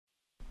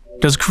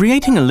Does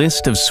creating a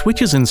list of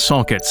switches and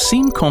sockets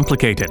seem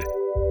complicated?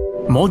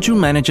 Module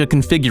Manager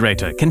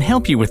Configurator can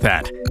help you with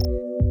that.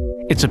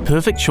 It's a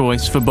perfect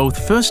choice for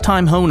both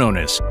first-time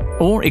homeowners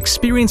or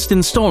experienced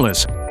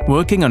installers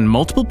working on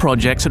multiple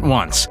projects at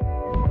once.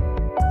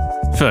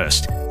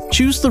 First,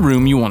 choose the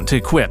room you want to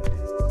equip.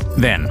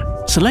 Then,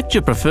 select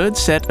your preferred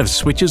set of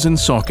switches and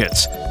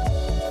sockets.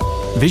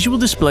 Visual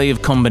display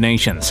of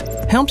combinations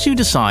helps you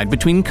decide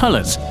between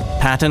colors,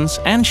 patterns,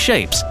 and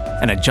shapes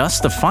and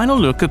adjust the final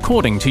look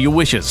according to your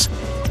wishes.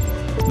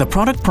 The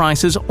product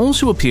prices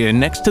also appear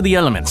next to the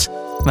elements.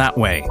 That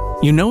way,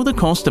 you know the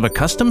cost of a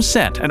custom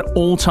set at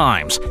all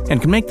times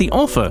and can make the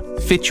offer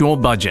fit your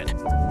budget.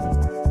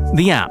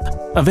 The app,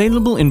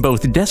 available in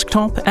both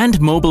desktop and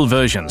mobile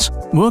versions,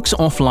 works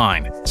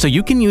offline, so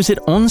you can use it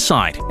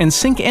on-site and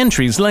sync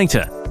entries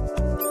later.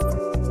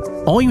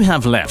 All you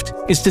have left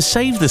is to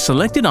save the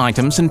selected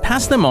items and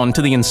pass them on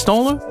to the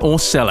installer or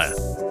seller.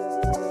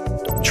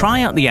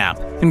 Try out the app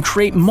and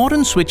create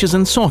modern switches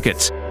and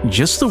sockets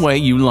just the way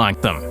you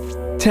like them.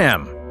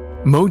 TEM,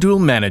 Module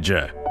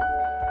Manager.